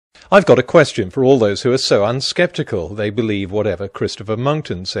I've got a question for all those who are so unsceptical they believe whatever Christopher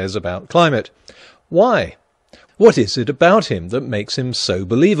Monckton says about climate. Why? What is it about him that makes him so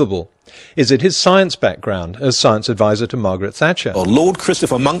believable? Is it his science background as science advisor to Margaret Thatcher? Or Lord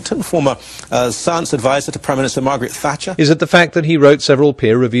Christopher Monckton, former science advisor to Prime Minister Margaret Thatcher? Is it the fact that he wrote several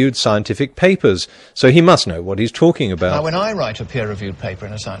peer-reviewed scientific papers, so he must know what he's talking about? Now, when I write a peer-reviewed paper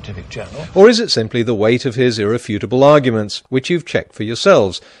in a scientific journal... Or is it simply the weight of his irrefutable arguments, which you've checked for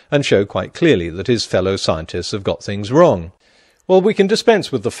yourselves, and show quite clearly that his fellow scientists have got things wrong? Well, we can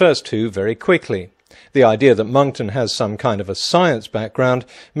dispense with the first two very quickly. The idea that Monckton has some kind of a science background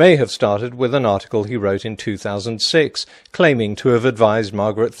may have started with an article he wrote in 2006, claiming to have advised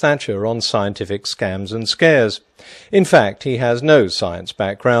Margaret Thatcher on scientific scams and scares. In fact, he has no science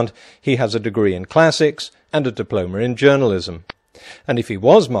background. He has a degree in classics and a diploma in journalism. And if he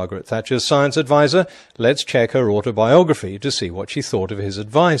was Margaret Thatcher's science advisor, let's check her autobiography to see what she thought of his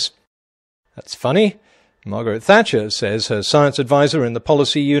advice. That's funny. Margaret Thatcher says her science advisor in the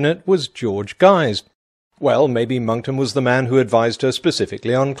policy unit was George Guy's. Well, maybe Monckton was the man who advised her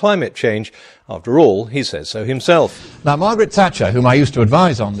specifically on climate change. After all, he says so himself. Now, Margaret Thatcher, whom I used to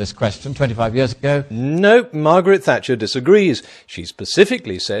advise on this question 25 years ago... No, Margaret Thatcher disagrees. She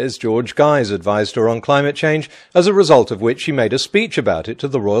specifically says George Guy's advised her on climate change, as a result of which she made a speech about it to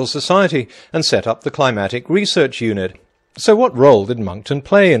the Royal Society and set up the Climatic Research Unit. So what role did Monckton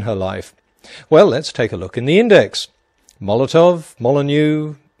play in her life? Well, let's take a look in the index. Molotov,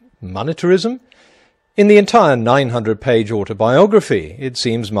 Molyneux, monetarism? In the entire 900-page autobiography, it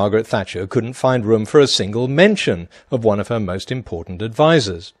seems Margaret Thatcher couldn't find room for a single mention of one of her most important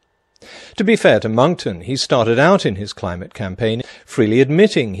advisers. To be fair to Monckton, he started out in his climate campaign freely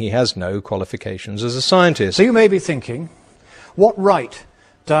admitting he has no qualifications as a scientist. So you may be thinking, what right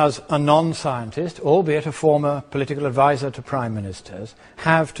does a non-scientist, albeit a former political advisor to prime ministers,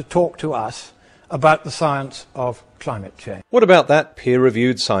 have to talk to us about the science of climate change? What about that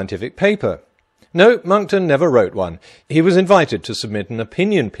peer-reviewed scientific paper? No, Monckton never wrote one. He was invited to submit an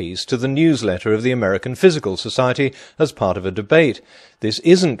opinion piece to the newsletter of the American Physical Society as part of a debate. This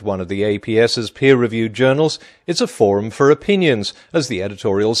isn't one of the APS's peer-reviewed journals. It's a forum for opinions, as the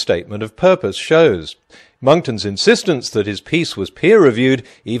editorial statement of purpose shows. Monckton's insistence that his piece was peer-reviewed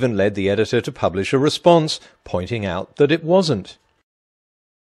even led the editor to publish a response, pointing out that it wasn't.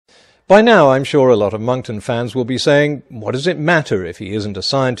 By now, I'm sure a lot of Monckton fans will be saying, what does it matter if he isn't a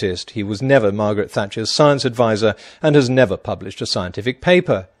scientist? He was never Margaret Thatcher's science advisor and has never published a scientific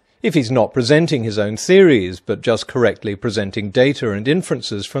paper. If he's not presenting his own theories, but just correctly presenting data and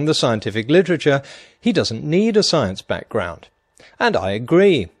inferences from the scientific literature, he doesn't need a science background. And I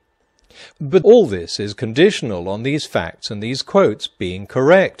agree. But all this is conditional on these facts and these quotes being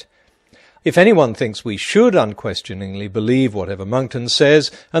correct. If anyone thinks we should unquestioningly believe whatever Monckton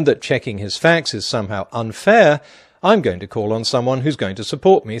says and that checking his facts is somehow unfair, I'm going to call on someone who's going to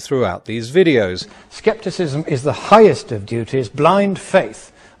support me throughout these videos. Skepticism is the highest of duties, blind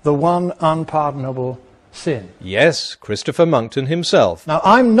faith, the one unpardonable sin. Yes, Christopher Monckton himself. Now,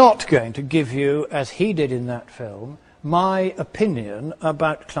 I'm not going to give you, as he did in that film, my opinion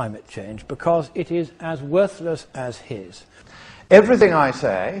about climate change, because it is as worthless as his. Everything I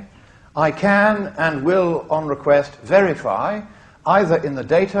say, I can and will, on request, verify, either in the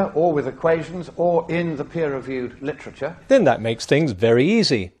data or with equations or in the peer-reviewed literature. Then that makes things very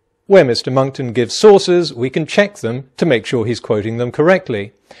easy. Where Mr. Monckton gives sources, we can check them to make sure he's quoting them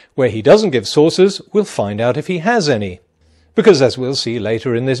correctly. Where he doesn't give sources, we'll find out if he has any. Because as we'll see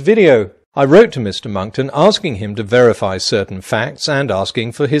later in this video, I wrote to Mr. Monckton asking him to verify certain facts and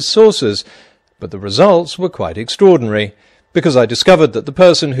asking for his sources, but the results were quite extraordinary, because I discovered that the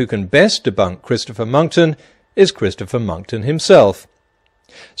person who can best debunk Christopher Monckton is Christopher Monckton himself.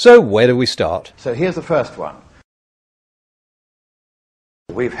 So where do we start? So here's the first one.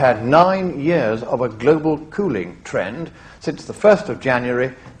 We've had 9 years of a global cooling trend since the 1st of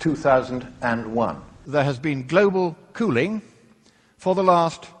January 2001. There has been global cooling for the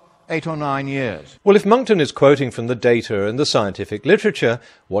last 8 or 9 years. Well, if Monckton is quoting from the data and the scientific literature,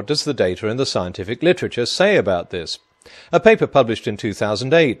 what does the data and the scientific literature say about this? A paper published in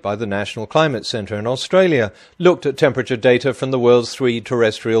 2008 by the National Climate Centre in Australia looked at temperature data from the world's 3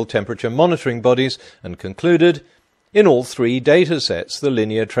 terrestrial temperature monitoring bodies and concluded, in all 3 data sets, the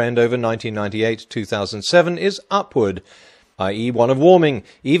linear trend over 1998 to 2007 is upward, i.e. one of warming,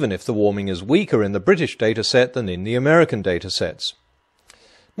 even if the warming is weaker in the British data set than in the American data sets.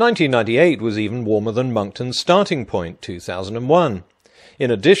 1998 was even warmer than Monckton's starting point, 2001. In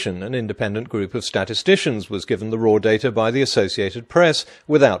addition, an independent group of statisticians was given the raw data by the Associated Press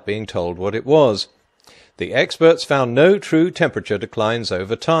without being told what it was. The experts found no true temperature declines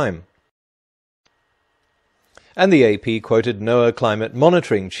over time. And the AP quoted NOAA climate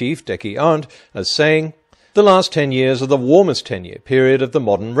monitoring chief Decky Arndt as saying, "The last 10 years are the warmest 10-year period of the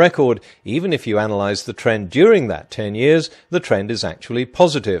modern record. Even if you analyse the trend during that 10 years, the trend is actually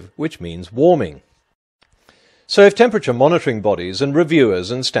positive, which means warming." So if temperature monitoring bodies and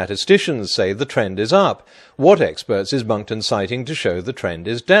reviewers and statisticians say the trend is up, what experts is Monckton citing to show the trend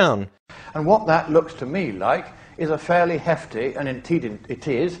is down? And what that looks to me like is a fairly hefty, and indeed it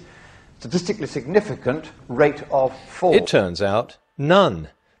is, statistically significant rate of fall. It turns out, none.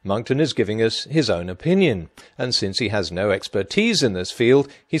 Monckton is giving us his own opinion, and since he has no expertise in this field,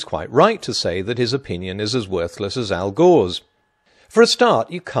 he's quite right to say that his opinion is as worthless as Al Gore's. For a start,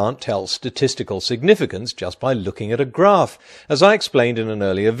 you can't tell statistical significance just by looking at a graph. As I explained in an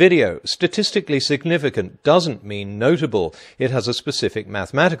earlier video, statistically significant doesn't mean notable. It has a specific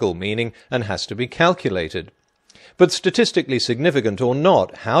mathematical meaning and has to be calculated. But statistically significant or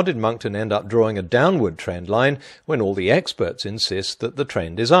not, how did Monckton end up drawing a downward trend line when all the experts insist that the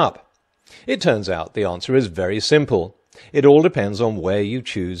trend is up? It turns out the answer is very simple. It all depends on where you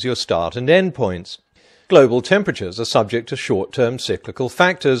choose your start and end points. Global temperatures are subject to short-term cyclical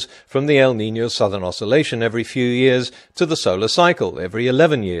factors, from the El Niño Southern Oscillation every few years to the solar cycle every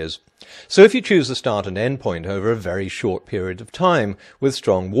 11 years. So if you choose a start and end point over a very short period of time, with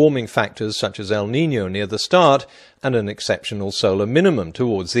strong warming factors such as El Niño near the start, and an exceptional solar minimum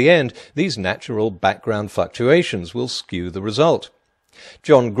towards the end, these natural background fluctuations will skew the result.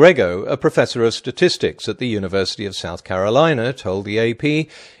 John Grego, a professor of statistics at the University of South Carolina, told the AP,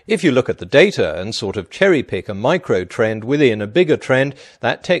 "If you look at the data and sort of cherry-pick a micro trend within a bigger trend,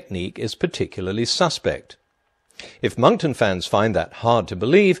 that technique is particularly suspect." If Monckton fans find that hard to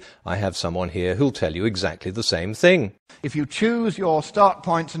believe, I have someone here who'll tell you exactly the same thing. If you choose your start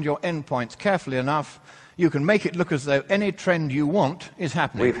points and your end points carefully enough, you can make it look as though any trend you want is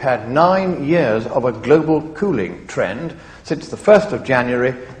happening. We've had 9 years of a global cooling trend since the 1st of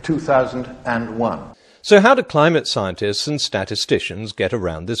January 2001. So how do climate scientists and statisticians get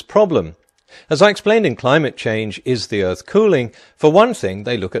around this problem? As I explained in Climate Change, Is the Earth Cooling? For one thing,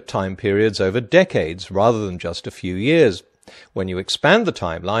 they look at time periods over decades rather than just a few years. When you expand the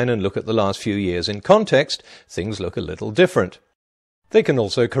timeline and look at the last few years in context, things look a little different. They can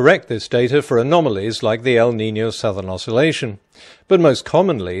also correct this data for anomalies like the El Niño Southern Oscillation. But most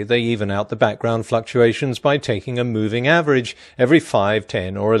commonly, they even out the background fluctuations by taking a moving average every 5,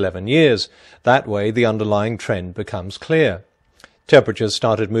 10 or 11 years. That way, the underlying trend becomes clear. Temperatures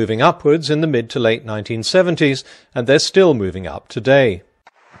started moving upwards in the mid to late 1970s, and they're still moving up today.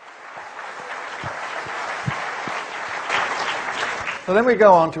 So then we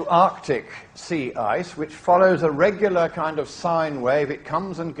go on to Arctic sea ice, which follows a regular kind of sine wave. It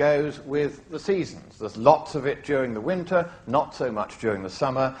comes and goes with the seasons. There's lots of it during the winter, not so much during the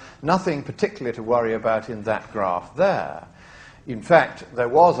summer. Nothing particularly to worry about in that graph there. In fact, there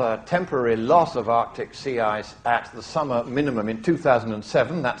was a temporary loss of Arctic sea ice at the summer minimum in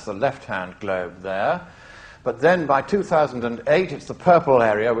 2007. That's the left-hand globe there. But then by 2008, it's the purple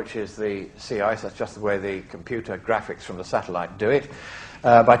area, which is the sea ice. That's just the way the computer graphics from the satellite do it.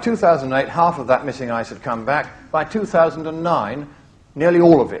 By 2008, half of that missing ice had come back. By 2009, nearly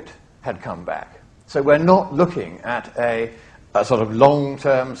all of it had come back. So we're not looking at a sort of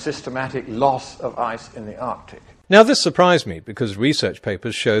long-term systematic loss of ice in the Arctic. Now this surprised me because research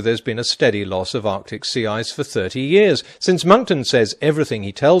papers show there's been a steady loss of Arctic sea ice for 30 years. Since Monckton says everything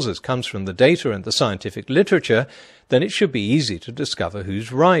he tells us comes from the data and the scientific literature, then it should be easy to discover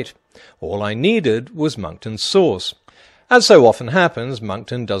who's right. All I needed was Monckton's source. As so often happens,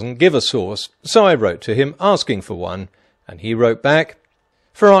 Monckton doesn't give a source, so I wrote to him asking for one, and he wrote back,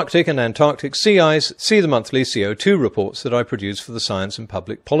 "For Arctic and Antarctic sea ice, see the monthly CO2 reports that I produce for the Science and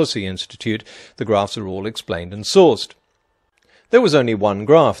Public Policy Institute. The graphs are all explained and sourced." There was only one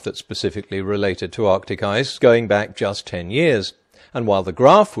graph that specifically related to Arctic ice, going back just 10 years, and while the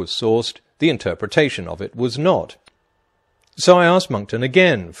graph was sourced, the interpretation of it was not. So I asked Monckton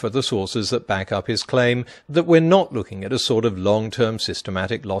again for the sources that back up his claim that we're not looking at a sort of long-term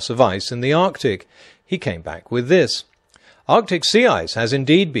systematic loss of ice in the Arctic. He came back with this. Arctic sea ice has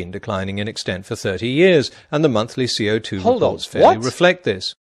indeed been declining in extent for 30 years, and the monthly CO2 reports fairly reflect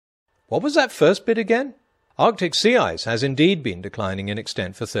this. What was that first bit again? Arctic sea ice has indeed been declining in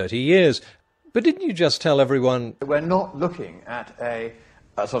extent for 30 years, but didn't you just tell everyone... We're not looking at a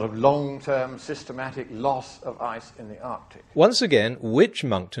sort of long-term systematic loss of ice in the Arctic. Once again, which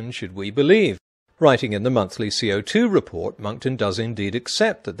Monckton should we believe? Writing in the monthly CO2 report, Monckton does indeed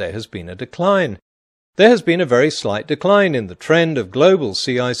accept that there has been a decline. There has been a very slight decline in the trend of global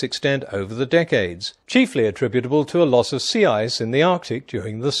sea ice extent over the decades, chiefly attributable to a loss of sea ice in the Arctic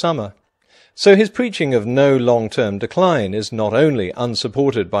during the summer. So his preaching of no long-term decline is not only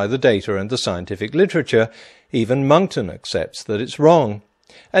unsupported by the data and the scientific literature, even Monckton accepts that it's wrong.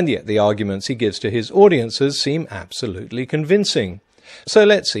 And yet the arguments he gives to his audiences seem absolutely convincing. So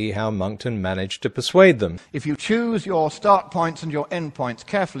let's see how Monckton managed to persuade them. If you choose your start points and your end points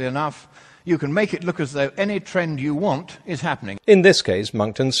carefully enough, you can make it look as though any trend you want is happening. In this case,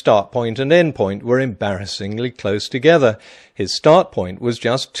 Monckton's start point and end point were embarrassingly close together. His start point was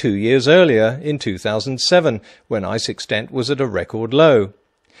just 2 years earlier, in 2007, when ice extent was at a record low.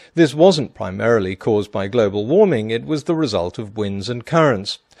 This wasn't primarily caused by global warming, it was the result of winds and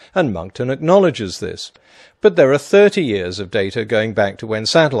currents, and Monckton acknowledges this. But there are 30 years of data going back to when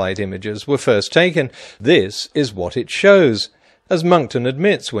satellite images were first taken. This is what it shows. As Monckton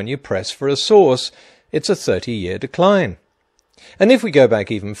admits, when you press for a source, it's a 30-year decline. And if we go back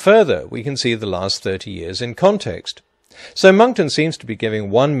even further, we can see the last 30 years in context. So Monckton seems to be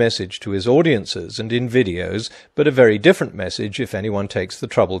giving one message to his audiences and in videos, but a very different message if anyone takes the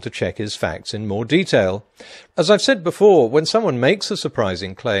trouble to check his facts in more detail. As I've said before, when someone makes a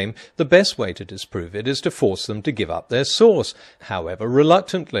surprising claim, the best way to disprove it is to force them to give up their source, however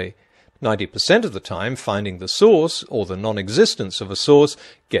reluctantly. 90% of the time, finding the source, or the non-existence of a source,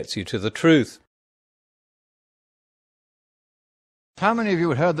 gets you to the truth. How many of you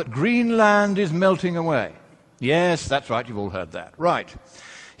have heard that Greenland is melting away? Yes, that's right, you've all heard that. Right.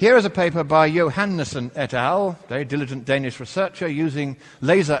 Here is a paper by Johannessen et al., very diligent Danish researcher, using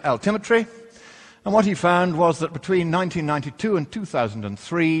laser altimetry. And what he found was that between 1992 and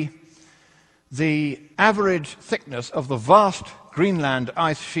 2003, the average thickness of the vast Greenland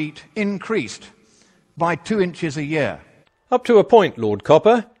ice sheet increased by 2 inches a year. Up to a point, Lord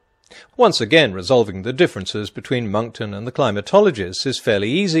Copper. Once again, resolving the differences between Monckton and the climatologists is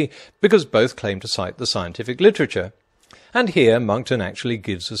fairly easy, because both claim to cite the scientific literature. And here Monckton actually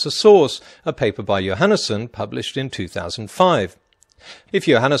gives us a source, a paper by Johannessen published in 2005. If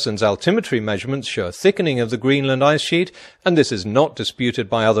Johannessen's altimetry measurements show a thickening of the Greenland ice sheet, and this is not disputed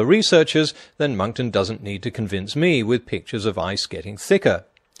by other researchers, then Monckton doesn't need to convince me with pictures of ice getting thicker.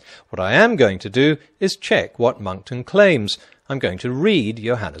 What I am going to do is check what Monckton claims. I'm going to read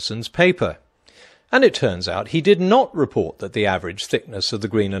Johannessen's paper. And it turns out he did not report that the average thickness of the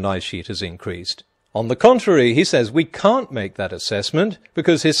Greenland ice sheet has increased. On the contrary, he says we can't make that assessment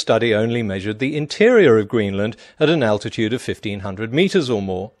because his study only measured the interior of Greenland at an altitude of 1,500 meters or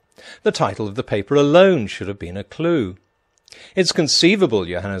more. The title of the paper alone should have been a clue. It's conceivable,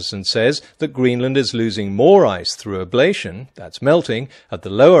 Johannessen says, that Greenland is losing more ice through ablation, that's melting, at the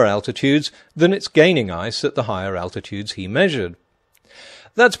lower altitudes than it's gaining ice at the higher altitudes he measured.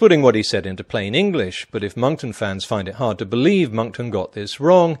 That's putting what he said into plain English, but if Monckton fans find it hard to believe Monckton got this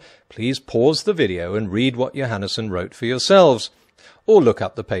wrong, please pause the video and read what Johannessen wrote for yourselves, or look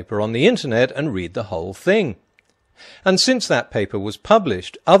up the paper on the internet and read the whole thing. And since that paper was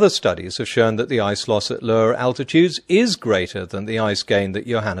published, other studies have shown that the ice loss at lower altitudes is greater than the ice gain that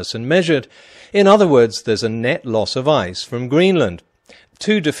Johannessen measured. In other words, there's a net loss of ice from Greenland.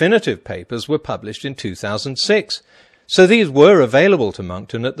 2 definitive papers were published in 2006. So these were available to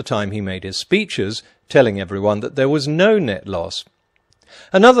Monckton at the time he made his speeches, telling everyone that there was no net loss.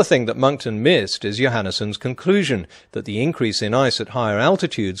 Another thing that Monckton missed is Johannessen's conclusion that the increase in ice at higher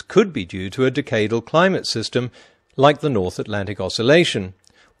altitudes could be due to a decadal climate system like the North Atlantic Oscillation.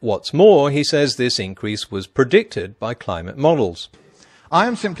 What's more, he says this increase was predicted by climate models. I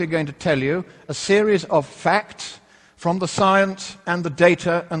am simply going to tell you a series of facts from the science and the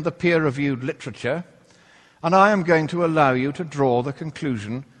data and the peer-reviewed literature, and I am going to allow you to draw the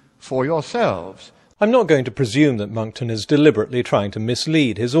conclusion for yourselves. I'm not going to presume that Monckton is deliberately trying to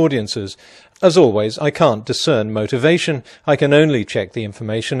mislead his audiences. As always, I can't discern motivation. I can only check the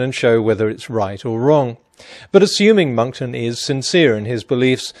information and show whether it's right or wrong. But assuming Monckton is sincere in his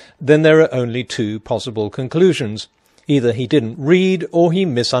beliefs, then there are only 2 possible conclusions. Either he didn't read or he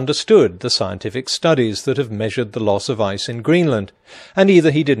misunderstood the scientific studies that have measured the loss of ice in Greenland, and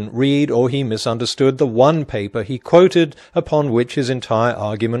either he didn't read or he misunderstood the one paper he quoted upon which his entire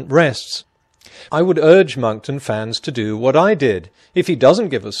argument rests. I would urge Monckton fans to do what I did. If he doesn't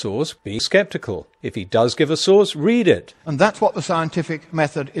give a source, be skeptical. If he does give a source, read it. And that's what the scientific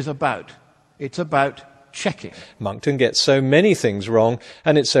method is about. It's about checking. Monckton gets so many things wrong,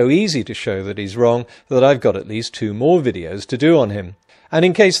 and it's so easy to show that he's wrong, that I've got at least 2 more videos to do on him. And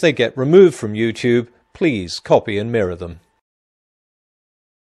in case they get removed from YouTube, please copy and mirror them.